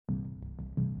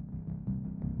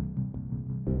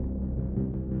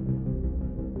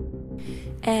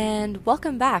And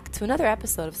welcome back to another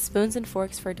episode of Spoons and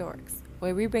Forks for Dorks,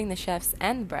 where we bring the chefs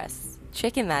and breasts,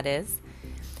 chicken that is.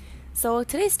 So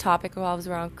today's topic revolves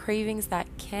around cravings that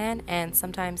can and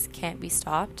sometimes can't be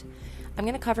stopped. I'm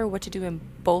going to cover what to do in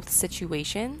both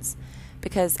situations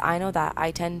because I know that I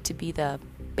tend to be the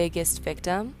biggest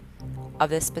victim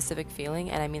of this specific feeling.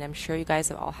 And I'm sure you guys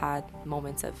have all had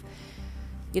moments of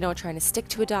trying to stick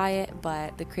to a diet,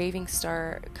 but the cravings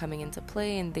start coming into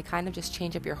play and they kind of just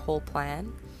change up your whole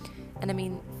plan.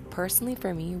 And personally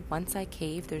for me, once I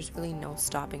cave, there's really no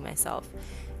stopping myself.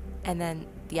 And then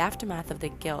the aftermath of the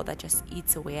guilt that just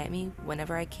eats away at me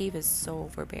whenever I cave is so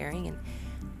overbearing and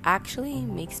actually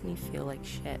makes me feel like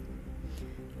shit.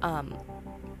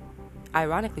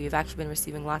 Ironically, we've actually been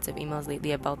receiving lots of emails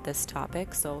lately about this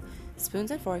topic, so Spoons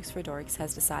and Forks for Dorks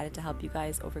has decided to help you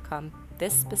guys overcome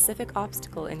this specific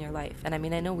obstacle in your life. And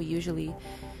I know we usually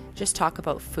just talk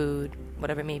about food,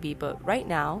 whatever it may be, but right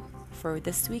now, for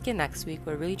this week and next week,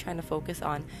 we're really trying to focus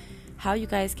on how you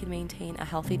guys can maintain a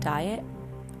healthy diet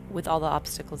with all the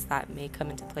obstacles that may come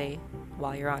into play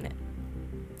while you're on it.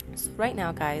 So right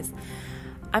now, guys,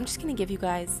 I'm just going to give you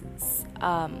guys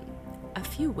a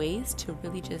few ways to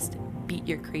really just beat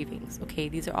your cravings, okay?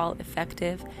 These are all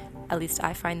effective. At least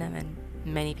I find them, and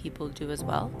many people do as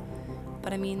well.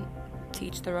 But to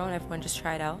each their own. Everyone just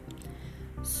try it out.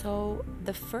 So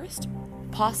the first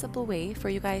possible way for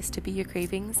you guys to beat your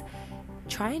cravings,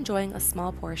 try enjoying a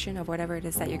small portion of whatever it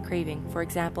is that you're craving. For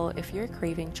example, if you're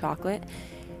craving chocolate,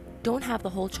 don't have the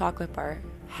whole chocolate bar.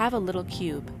 Have a little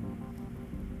cube.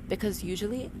 Because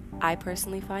usually, I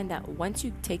personally find that once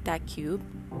you take that cube,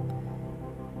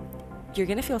 you're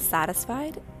going to feel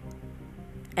satisfied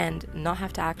and not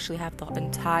have to actually have the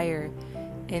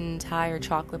entire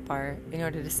chocolate bar in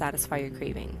order to satisfy your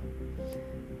craving.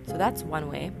 So that's one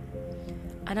way.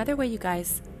 Another way you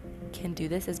guys can do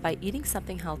this is by eating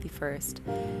something healthy first.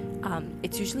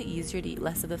 It's usually easier to eat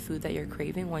less of the food that you're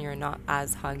craving when you're not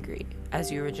as hungry as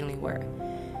you originally were.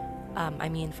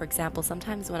 For example,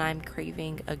 sometimes when I'm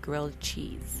craving a grilled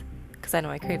cheese, because I know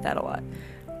I crave that a lot,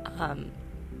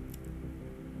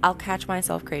 I'll catch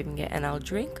myself craving it and I'll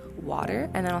drink water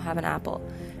and then I'll have an apple.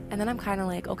 And then I'm kind of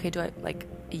like, okay,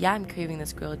 I'm craving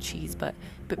this grilled cheese, but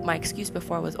my excuse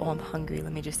before was, I'm hungry,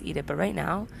 let me just eat it. But right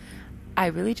now, I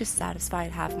really just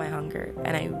satisfied half my hunger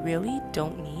and I really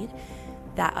don't need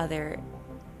that other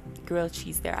grilled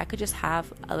cheese there. I could just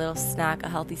have a little snack, a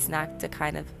healthy snack to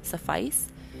kind of suffice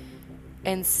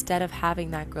instead of having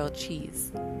that grilled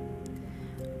cheese.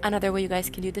 Another way you guys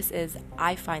can do this is,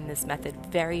 I find this method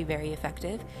very, very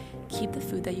effective. Keep the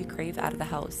food that you crave out of the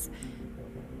house.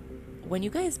 When you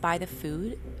guys buy the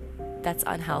food that's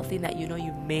unhealthy and that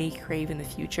you may crave in the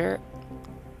future,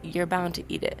 you're bound to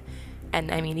eat it.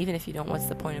 And even if you don't, what's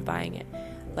the point of buying it?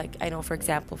 Like, I know, for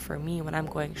example, for me, when I'm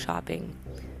going shopping,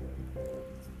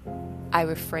 I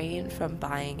refrain from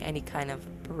buying any kind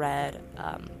of bread,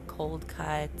 cold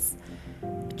cuts,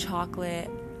 chocolate,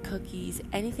 cookies,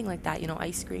 anything like that,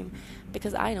 ice cream,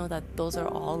 because I know that those are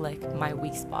all like my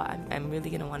weak spot. I'm really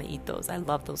going to want to eat those. I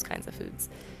love those kinds of foods.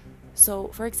 So,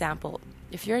 for example,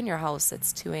 if you're in your house,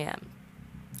 it's 2 a.m.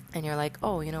 and you're like,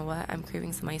 oh, you know what? I'm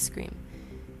craving some ice cream.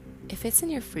 If it's in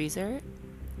your freezer,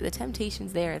 the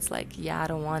temptation's there. It's like, yeah, I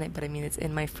don't want it, but it's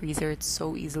in my freezer. It's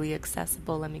so easily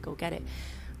accessible. Let me go get it.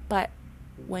 But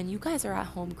when you guys are at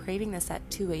home craving this at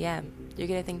 2 a.m., you're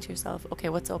going to think to yourself, okay,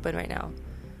 what's open right now?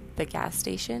 The gas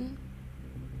station,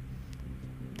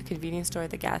 the convenience store,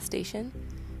 the gas station.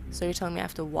 So you're telling me I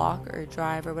have to walk or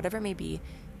drive or whatever it may be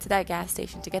to that gas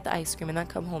station to get the ice cream and then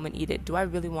come home and eat it. Do I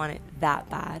really want it that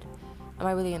bad? Am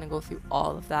I really going to go through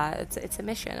all of that? It's a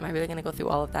mission. Am I really going to go through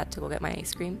all of that to go get my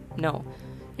ice cream? No.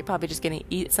 You're probably just going to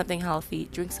eat something healthy,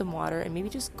 drink some water, and maybe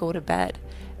just go to bed.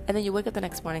 And then you wake up the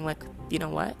next morning like, you know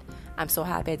what? I'm so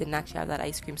happy I didn't actually have that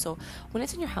ice cream. So when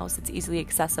it's in your house, it's easily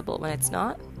accessible. When it's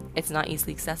not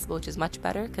easily accessible, which is much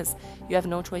better because you have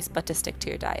no choice but to stick to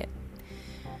your diet.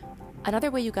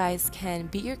 Another way you guys can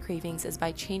beat your cravings is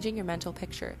by changing your mental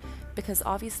picture, because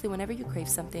obviously whenever you crave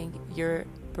something, your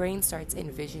brain starts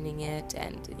envisioning it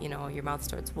and, your mouth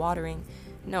starts watering.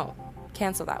 No,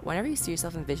 cancel that. Whenever you see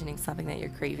yourself envisioning something that you're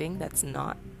craving that's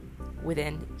not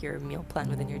within your meal plan,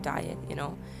 within your diet,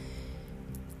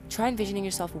 try envisioning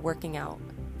yourself working out,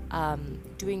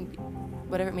 doing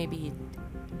whatever it may be,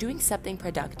 doing something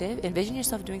productive. Envision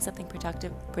yourself doing something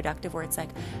productive where it's like,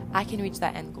 I can reach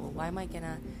that end goal. Why am I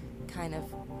gonna kind of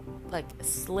like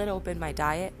slit open my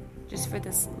diet just for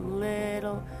this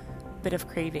little bit of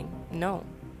craving? No,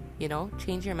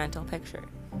 change your mental picture,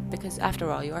 because after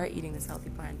all, you are eating this healthy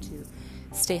plan to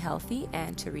stay healthy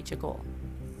and to reach a goal.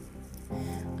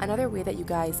 Another way that you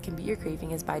guys can beat your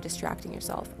craving is by distracting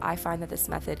yourself. I find that this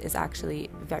method is actually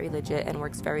very legit and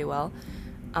works very well,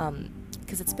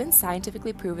 because it's been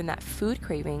scientifically proven that food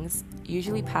cravings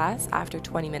usually pass after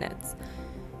 20 minutes.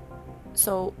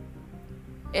 So,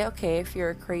 okay, if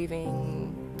you're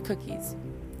craving cookies,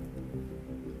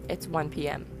 it's 1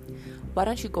 p.m. Why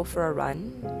don't you go for a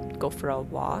run, go for a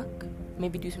walk,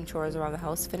 maybe do some chores around the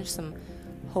house, finish some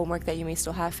homework that you may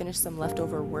still have, finish some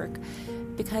leftover work,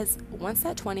 because once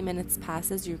that 20 minutes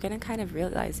passes, you're going to kind of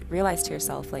realize to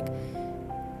yourself, like,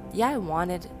 yeah, I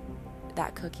wanted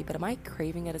that cookie, but am I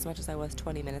craving it as much as I was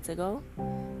 20 minutes ago?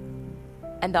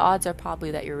 And the odds are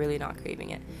probably that you're really not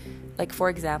craving it. Like, for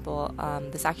example,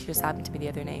 this actually just happened to me the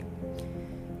other night.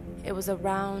 It was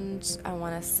around, I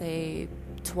want to say,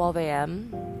 12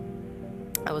 a.m.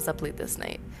 I was up late this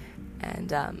night,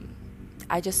 and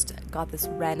I just got this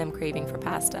random craving for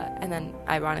pasta. And then,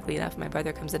 ironically enough, my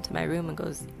brother comes into my room and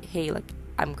goes, hey, like,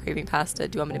 I'm craving pasta.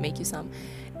 Do you want me to make you some?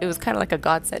 It was kind of like a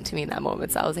godsend to me in that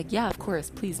moment. So I was like, yeah, of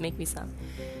course, please make me some.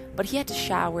 But he had to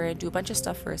shower and do a bunch of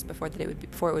stuff first before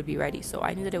it would be ready. So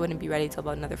I knew that it wouldn't be ready till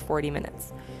about another 40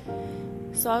 minutes.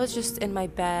 So I was just in my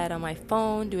bed on my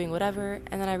phone doing whatever.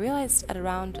 And then I realized at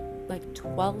around like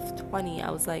 12:20,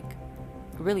 I was like,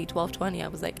 really 12:20, I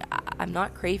was like, I'm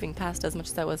not craving pasta as much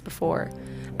as I was before.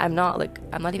 I'm not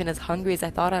even as hungry as I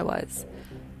thought I was.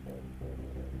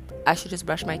 I should just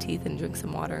brush my teeth and drink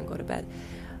some water and go to bed.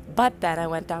 But then I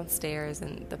went downstairs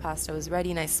and the pasta was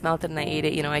ready and I smelled it and I ate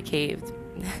it. I caved.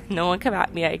 No one come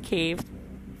at me, I caved.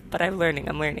 But I'm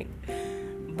learning.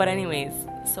 But anyways,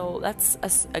 so that's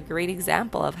a great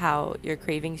example of how your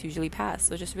cravings usually pass.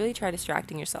 So just really try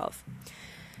distracting yourself.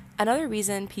 Another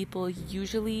reason people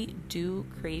usually do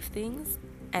crave things,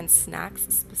 and snacks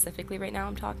specifically right now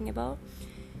I'm talking about,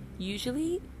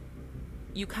 usually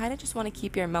you kind of just want to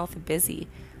keep your mouth busy.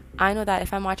 I know that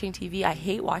if I'm watching TV, I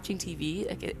hate watching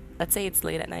TV. Let's say it's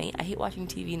late at night. I hate watching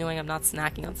TV knowing I'm not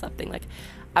snacking on something. Like,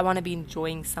 I want to be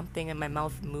enjoying something and my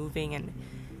mouth moving and,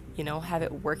 have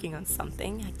it working on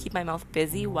something. I keep my mouth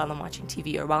busy while I'm watching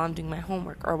TV or while I'm doing my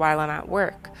homework or while I'm at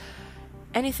work.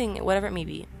 Anything, whatever it may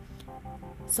be.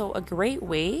 So a great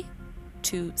way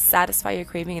to satisfy your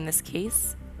craving in this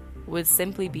case would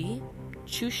simply be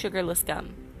chew sugarless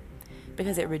gum,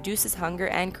 because it reduces hunger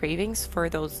and cravings for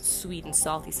those sweet and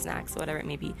salty snacks, whatever it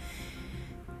may be.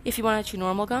 If you want to chew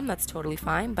normal gum, that's totally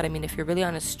fine, but if you're really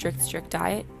on a strict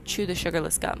diet, chew the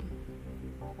sugarless gum.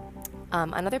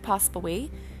 Another possible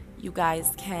way you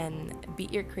guys can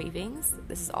beat your cravings,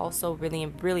 this is also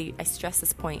really, I stress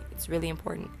this point, it's really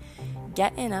important.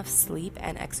 Get enough sleep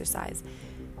and exercise,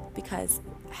 because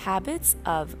habits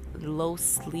of low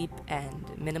sleep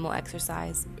and minimal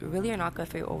exercise really are not good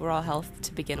for your overall health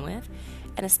to begin with,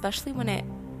 and especially when it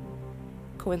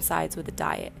coincides with a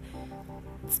diet.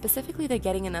 Specifically, the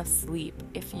getting enough sleep.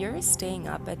 If you're staying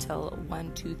up until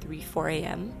 1, 2, 3, 4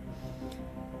 a.m.,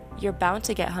 you're bound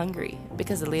to get hungry,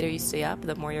 because the later you stay up,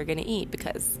 the more you're going to eat,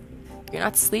 because you're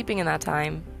not sleeping in that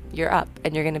time, you're up,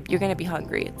 and you're gonna be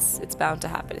hungry. It's bound to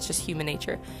happen. It's just human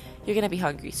nature. You're going to be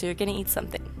hungry, so you're going to eat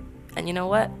something. And you know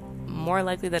what? More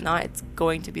likely than not, it's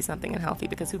going to be something unhealthy,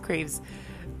 because who craves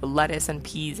lettuce and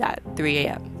peas at 3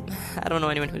 a.m.? I don't know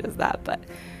anyone who does that, but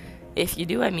if you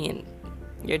do,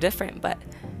 you're different. But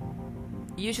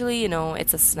usually,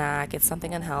 it's a snack, it's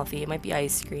something unhealthy. It might be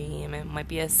ice cream, it might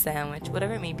be a sandwich,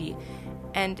 whatever it may be.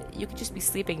 And you could just be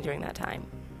sleeping during that time.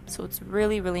 So it's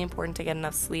really, really important to get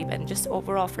enough sleep, and just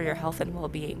overall for your health and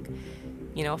well-being.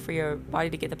 For your body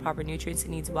to get the proper nutrients it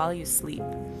needs while you sleep.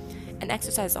 And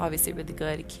exercise is obviously really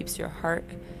good. It keeps your heart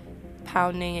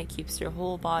pounding, it keeps your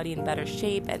whole body in better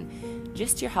shape, and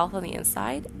just your health on the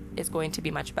inside is going to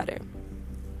be much better.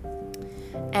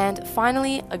 And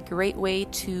finally, a great way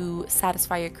to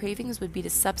satisfy your cravings would be to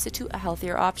substitute a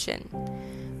healthier option.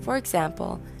 For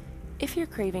example, if you're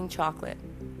craving chocolate,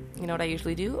 you know what I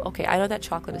usually do? Okay, I know that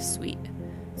chocolate is sweet.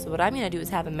 So what I'm going to do is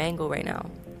have a mango right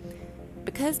now.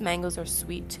 Because mangoes are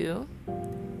sweet too,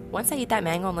 once I eat that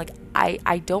mango, I'm like,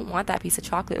 I don't want that piece of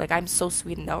chocolate. Like, I'm so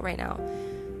sweetened out right now.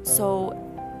 So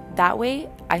that way,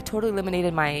 I totally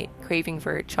eliminated my craving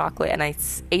for chocolate, and I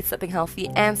ate something healthy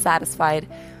and satisfied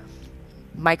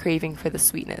my craving for the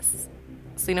sweetness.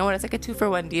 So you know what? It's like a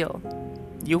 2-for-1 deal.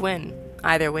 You win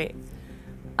either way.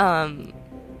 And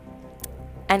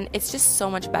it's just so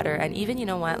much better. And even, you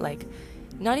know what, like,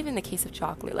 not even the case of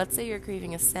chocolate. Let's say you're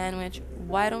craving a sandwich.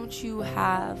 Why don't you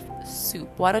have soup?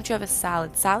 Why don't you have a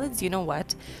salad? Salads, you know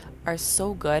what, are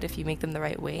so good if you make them the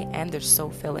right way, and they're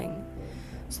so filling.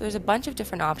 So there's a bunch of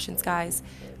different options, guys,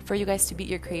 for you guys to beat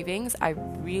your cravings. I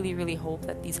really, really hope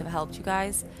that these have helped you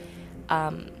guys.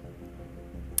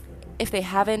 If they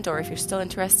haven't, or if you're still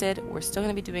interested, we're still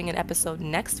going to be doing an episode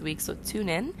next week, so tune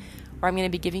in, where I'm going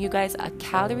to be giving you guys a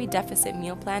calorie deficit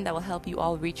meal plan that will help you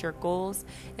all reach your goals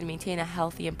and maintain a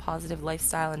healthy and positive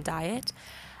lifestyle and diet.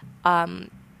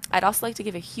 I'd also like to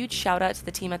give a huge shout out to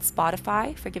the team at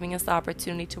Spotify for giving us the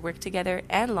opportunity to work together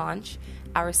and launch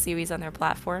our series on their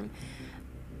platform.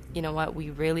 You know what?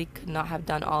 We really could not have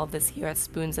done all of this here at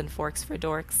Spoons and Forks for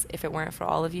Dorks if it weren't for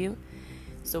all of you.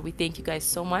 So we thank you guys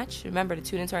so much. Remember to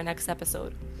tune into our next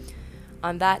episode.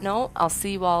 On that note, I'll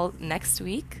see you all next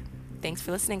week. Thanks for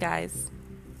listening, guys.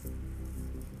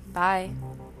 Bye.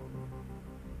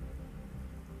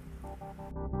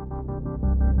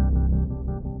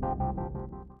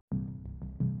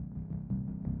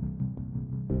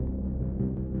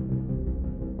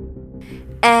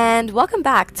 And welcome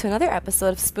back to another episode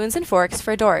of Spoons and Forks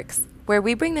for Dorks, where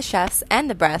we bring the chefs and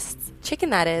the breasts,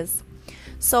 chicken that is.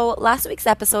 So last week's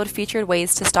episode featured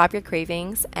ways to stop your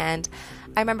cravings, and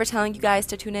I remember telling you guys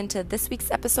to tune into this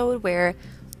week's episode where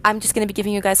I'm just going to be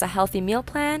giving you guys a healthy meal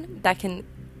plan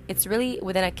it's really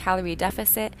within a calorie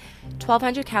deficit,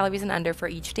 1,200 calories and under for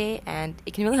each day, and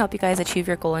it can really help you guys achieve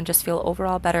your goal and just feel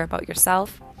overall better about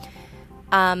yourself.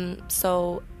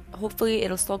 So hopefully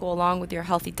it'll still go along with your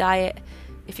healthy diet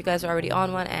if you guys are already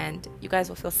on one, and you guys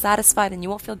will feel satisfied and you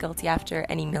won't feel guilty after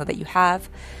any meal that you have.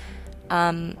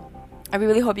 I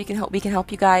really hope we can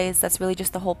help you guys. That's really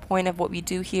just the whole point of what we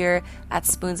do here at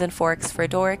Spoons and Forks for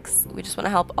Dorks. We just want to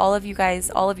help all of you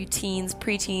guys, all of you teens,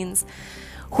 preteens,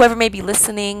 whoever may be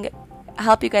listening,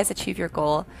 help you guys achieve your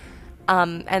goal.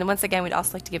 And once again, we'd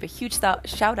also like to give a huge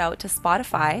shout out to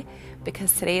Spotify,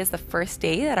 because today is the first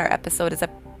day that our episode is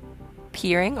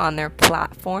appearing on their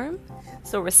platform.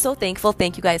 So we're so thankful.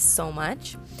 Thank you guys so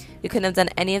much. We couldn't have done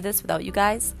any of this without you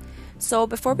guys. So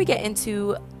before we get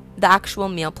into the actual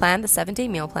meal plan, the 7-day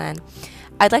meal plan,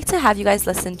 I'd like to have you guys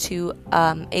listen to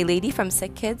a lady from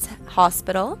Sick Kids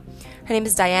Hospital. Her name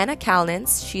is Diana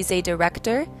Kalnins. She's a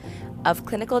director of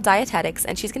clinical dietetics,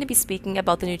 and she's going to be speaking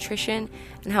about the nutrition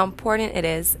and how important it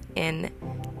is in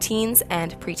teens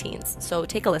and preteens. So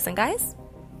take a listen, guys.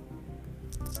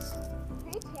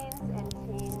 Preteens and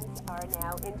teens are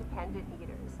now independent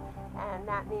eaters, and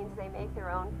that means they make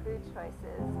their own food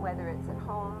choices, whether it's at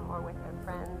home or with their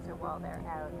friends or while they're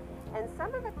out. And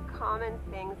some of the common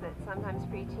things that sometimes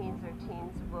preteens or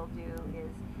teens will do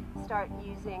is start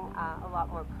using a lot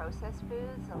more processed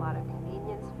foods, a lot of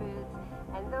convenience foods,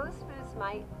 and those foods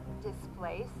might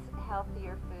displace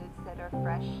healthier foods that are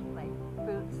fresh, like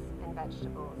fruits and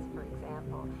vegetables, for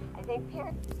example. I think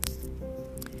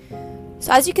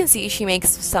So as you can see, she makes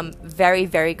some very,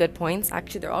 very good points.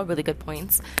 Actually, they're all really good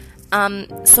points.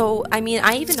 So, I mean,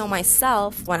 I even know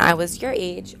myself, when I was your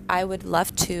age, I would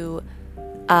love to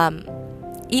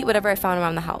eat whatever I found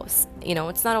around the house. You know,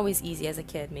 it's not always easy as a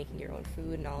kid making your own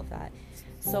food and all of that.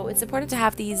 So it's important to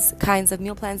have these kinds of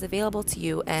meal plans available to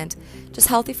you and just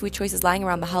healthy food choices lying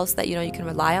around the house that you know you can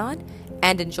rely on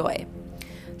and enjoy.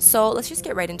 So let's just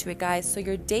get right into it, guys. So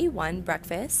your day 1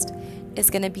 breakfast is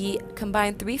going to be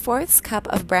combine 3/4 cup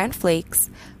of bran flakes,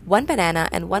 1 banana,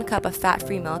 and 1 cup of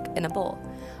fat-free milk in a bowl.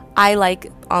 I like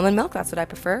almond milk, that's what I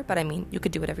prefer, but I mean, you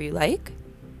could do whatever you like.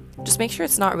 Just make sure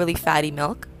it's not really fatty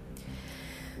milk.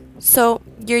 So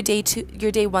your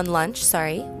day 1 lunch,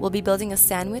 we'll be building a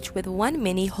sandwich with 1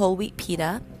 mini whole wheat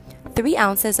pita, 3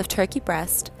 ounces of turkey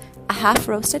breast, a half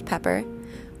roasted pepper,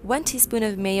 1 teaspoon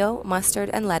of mayo, mustard,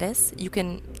 and lettuce. You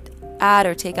can add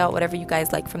or take out whatever you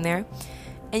guys like from there.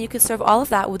 And you can serve all of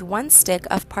that with 1 stick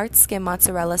of part skim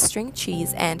mozzarella string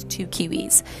cheese and 2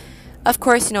 kiwis. Of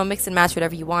course, you know, mix and match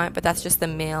whatever you want, but that's just the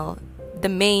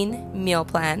main meal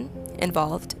plan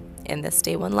involved in this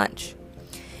day 1 lunch.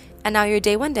 And now your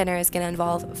day 1 dinner is going to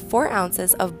involve 4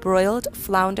 ounces of broiled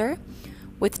flounder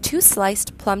with 2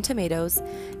 sliced plum tomatoes,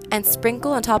 and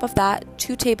sprinkle on top of that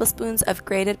 2 tablespoons of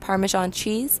grated Parmesan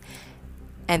cheese.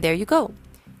 And there you go.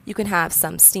 You can have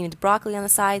some steamed broccoli on the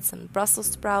side, some Brussels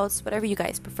sprouts, whatever you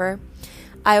guys prefer.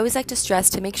 I always like to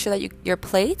stress to make sure that your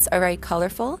plates are very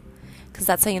colorful, because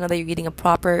that's how you know that you're eating a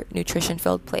proper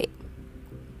nutrition-filled plate.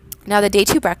 Now the day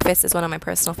 2 breakfast is one of my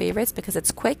personal favorites because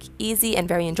it's quick, easy, and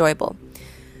very enjoyable.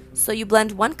 So you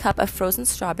blend 1 cup of frozen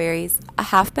strawberries, a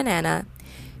half banana,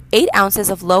 8 ounces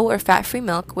of low or fat-free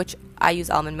milk, which I use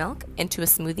almond milk, into a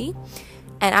smoothie.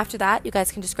 And after that, you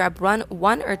guys can just grab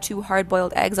 1 or 2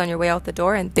 hard-boiled eggs on your way out the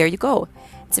door, and there you go.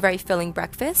 It's a very filling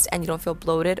breakfast, and you don't feel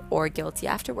bloated or guilty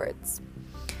afterwards.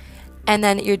 And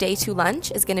then your day 2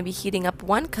 lunch is going to be heating up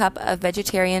 1 cup of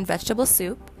vegetarian vegetable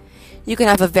soup. You can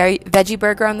have a veggie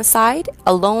burger on the side,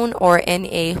 alone or in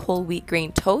a whole wheat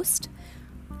grain toast.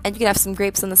 And you can have some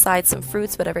grapes on the side, some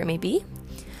fruits, whatever it may be.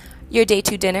 Your day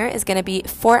 2 dinner is going to be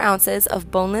 4 ounces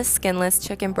of boneless, skinless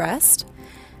chicken breast.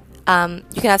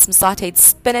 You can add some sauteed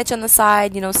spinach on the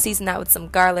side, season that with some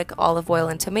garlic, olive oil,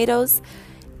 and tomatoes.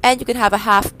 And you can have a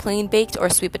half plain baked or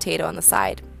sweet potato on the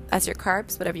side as your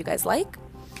carbs, whatever you guys like.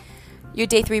 Your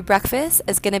day 3 breakfast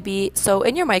is going to be, so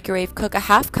in your microwave, cook a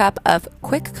half cup of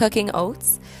quick cooking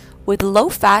oats with low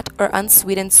fat or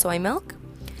unsweetened soy milk.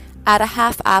 Add a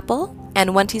half apple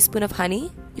and 1 teaspoon of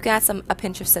honey. You can add a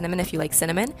pinch of cinnamon if you like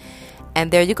cinnamon.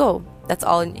 And there you go. That's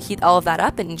all. Heat all of that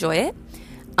up and enjoy it.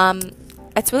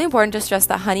 It's really important to stress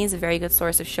that honey is a very good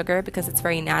source of sugar because it's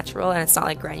very natural and it's not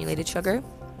like granulated sugar.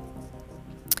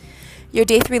 Your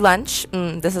day 3 lunch,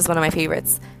 this is one of my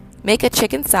favorites. Make a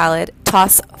chicken salad.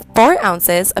 Toss 4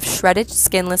 ounces of shredded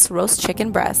skinless roast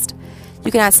chicken breast.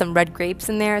 You can add some red grapes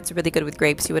in there. It's really good with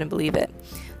grapes. You wouldn't believe it.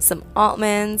 Some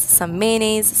almonds, some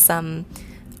mayonnaise, some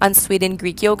unsweetened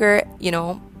Greek yogurt,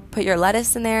 put your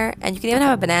lettuce in there, and you can even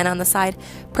have a banana on the side.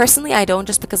 Personally, I don't,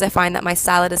 just because I find that my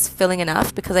salad is filling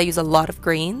enough because I use a lot of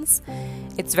greens.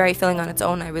 It's very filling on its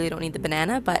own. I really don't need the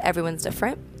banana, but everyone's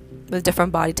different, with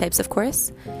different body types, of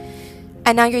course.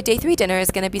 And now your day 3 dinner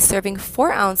is going to be serving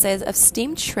 4 ounces of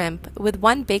steamed shrimp with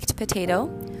 1 baked potato.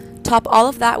 Top all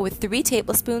of that with 3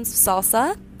 tablespoons of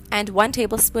salsa and 1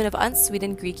 tablespoon of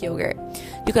unsweetened Greek yogurt.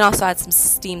 You can also add some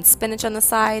steamed spinach on the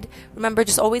side. Remember,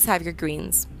 just always have your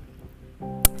greens.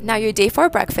 Now your day 4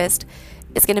 breakfast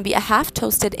is going to be a half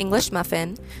toasted English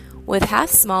muffin with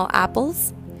half small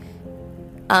apples.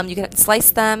 You can slice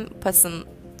them, put some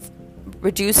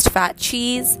reduced fat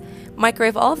cheese,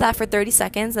 microwave all of that for 30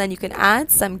 seconds, then you can add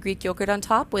some Greek yogurt on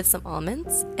top with some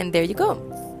almonds, and there you go.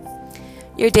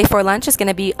 Your day 4 lunch is going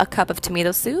to be a cup of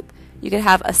tomato soup. You could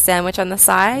have a sandwich on the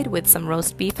side with some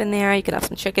roast beef in there. You could have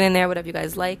some chicken in there, whatever you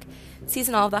guys like.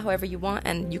 Season all of that however you want,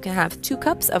 and you can have 2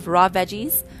 cups of raw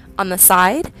veggies on the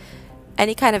side.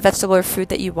 Any kind of vegetable or fruit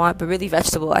that you want, but really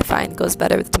vegetable I find goes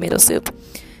better with tomato soup.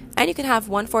 And you can have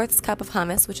 1/4 cup of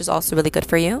hummus, which is also really good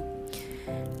for you.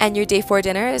 And your day 4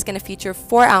 dinner is going to feature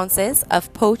 4 ounces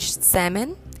of poached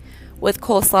salmon with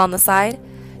coleslaw on the side.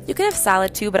 You can have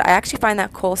salad too, but I actually find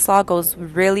that coleslaw goes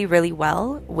really, really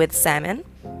well with salmon.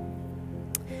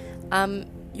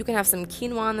 You can have some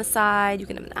quinoa on the side. You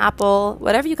can have an apple,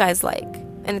 whatever you guys like.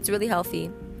 And it's really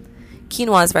healthy.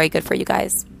 Quinoa is very good for you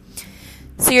guys.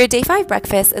 So your day 5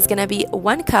 breakfast is going to be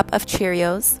 1 cup of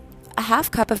Cheerios, a half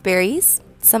cup of berries,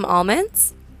 some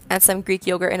almonds, and some Greek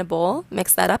yogurt in a bowl.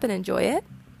 Mix that up and enjoy it.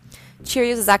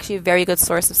 Cheerios is actually a very good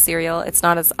source of cereal. It's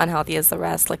not as unhealthy as the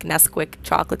rest, like Nesquik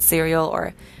chocolate cereal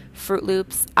or Fruit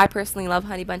Loops. I personally love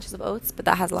Honey Bunches of Oats, but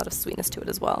that has a lot of sweetness to it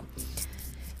as well.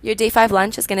 Your day 5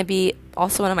 lunch is going to be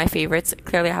also one of my favorites.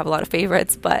 Clearly I have a lot of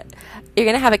favorites, but you're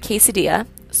going to have a quesadilla.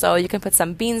 So you can put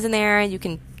some beans in there. You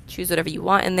can choose whatever you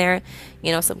want in there.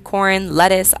 Some corn,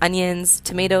 lettuce, onions,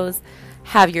 tomatoes.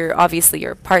 Have obviously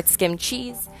your part skimmed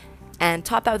cheese. And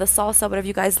top that with a salsa, whatever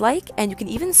you guys like. And you can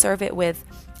even serve it with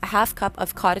a half cup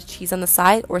of cottage cheese on the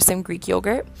side or some Greek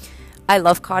yogurt. I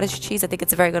love cottage cheese. I think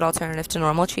it's a very good alternative to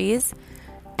normal cheese.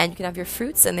 And you can have your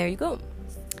fruits, and there you go.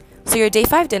 So your day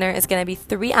 5 dinner is going to be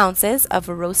 3 ounces of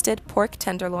roasted pork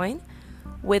tenderloin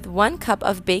with 1 cup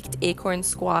of baked acorn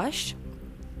squash.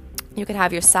 You can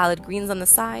have your salad greens on the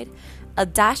side, a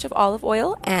dash of olive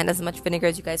oil, and as much vinegar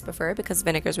as you guys prefer because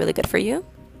vinegar is really good for you.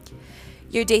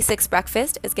 Your day 6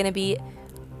 breakfast is going to be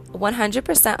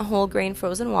 100% whole grain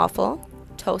frozen waffle.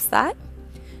 Toast that.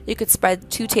 You could spread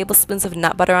 2 tablespoons of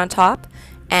nut butter on top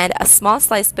and a small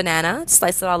sliced banana.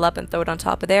 Slice it all up and throw it on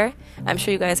top of there. I'm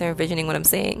sure you guys are envisioning what I'm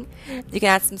saying. You can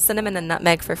add some cinnamon and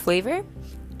nutmeg for flavor.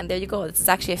 And there you go. This is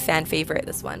actually a fan favorite,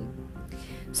 this one.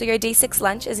 So your day 6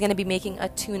 lunch is going to be making a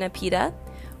tuna pita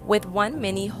with 1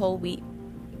 mini whole wheat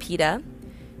pita,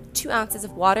 2 ounces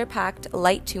of water-packed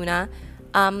light tuna.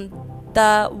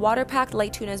 The water-packed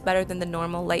light tuna is better than the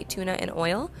normal light tuna in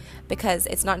oil because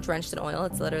it's not drenched in oil.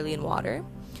 It's literally in water.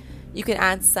 You can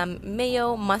add some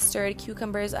mayo, mustard,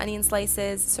 cucumbers, onion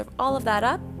slices. Serve all of that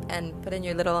up and put in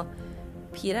your little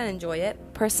pita and enjoy it.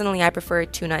 Personally, I prefer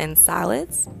tuna in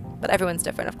salads, but everyone's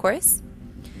different, of course.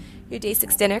 Your day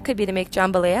 6 dinner could be to make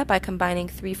jambalaya by combining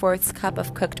 3/4 cup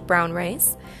of cooked brown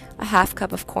rice, a half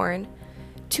cup of corn,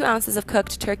 2 ounces of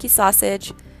cooked turkey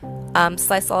sausage.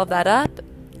 Slice all of that up,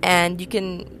 and you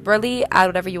can really add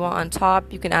whatever you want on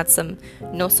top. You can add some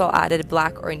no salt added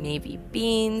black or navy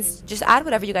beans. Just add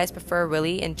whatever you guys prefer,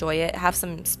 really. Enjoy it. Have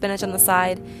some spinach on the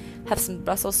side. Have some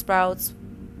Brussels sprouts,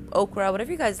 okra,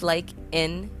 whatever you guys like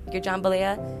in your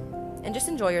jambalaya, and just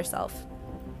enjoy yourself.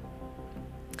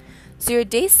 So your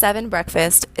day 7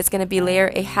 breakfast is going to be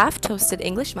layer a half toasted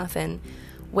English muffin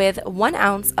with 1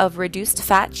 ounce of reduced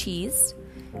fat cheese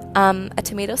a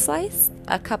tomato slice,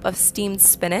 a cup of steamed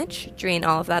spinach, drain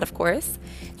all of that, of course.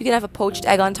 You can have a poached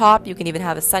egg on top. You can even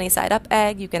have a sunny side up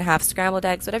egg. You can have scrambled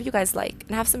eggs, whatever you guys like,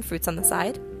 and have some fruits on the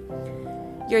side.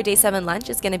 Your day 7 lunch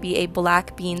is going to be a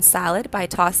black bean salad by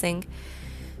tossing.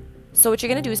 So what you're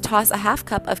going to do is toss a half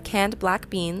cup of canned black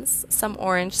beans, some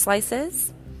orange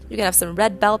slices. You can have some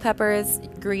red bell peppers,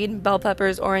 green bell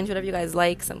peppers, orange, whatever you guys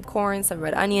like, some corn, some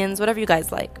red onions, whatever you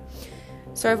guys like.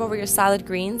 Serve over your salad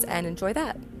greens and enjoy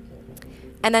that.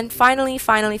 And then finally,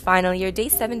 your day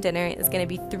 7 dinner is going to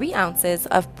be 3 ounces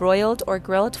of broiled or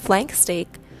grilled flank steak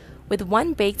with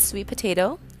 1 baked sweet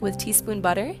potato with teaspoon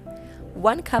butter,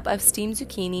 1 cup of steamed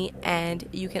zucchini, and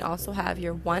you can also have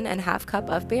your 1.5 cup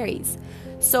of berries.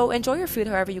 So enjoy your food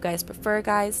however you guys prefer,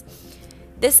 guys.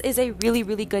 This is a really,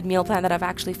 really good meal plan that I've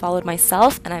actually followed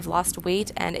myself, and I've lost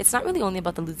weight. And it's not really only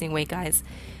about the losing weight, guys.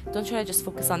 Don't try to just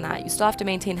focus on that. You still have to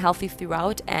maintain healthy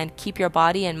throughout and keep your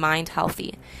body and mind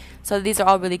healthy. So these are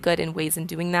all really good in ways in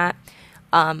doing that.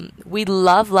 We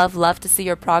love to see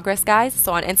your progress, guys.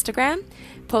 So on Instagram,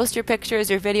 post your pictures,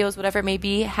 your videos, whatever it may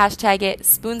be. Hashtag it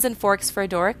Spoons and Forks for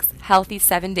Dorks Healthy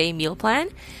 7-Day Meal Plan.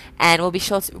 And we'll be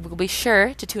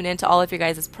sure to tune in to all of your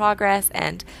guys' progress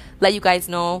and let you guys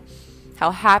know how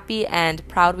happy and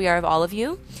proud we are of all of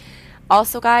you.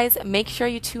 Also, guys, make sure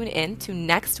you tune in to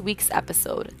next week's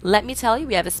episode. Let me tell you,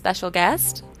 we have a special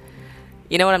guest.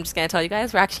 You know what I'm just going to tell you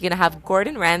guys? We're actually going to have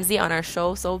Gordon Ramsay on our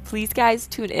show. So please, guys,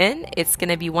 tune in. It's going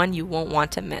to be one you won't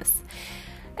want to miss.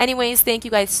 Anyways, thank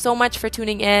you guys so much for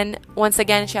tuning in. Once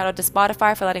again, shout out to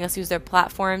Spotify for letting us use their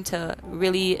platform to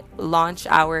really launch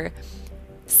our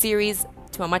series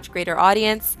to a much greater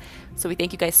audience. So we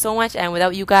thank you guys so much, and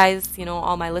without you guys,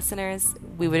 all my listeners,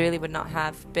 we would not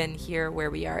have been here where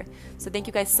we are. So thank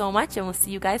you guys so much, and we'll see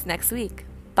you guys next week.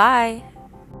 Bye.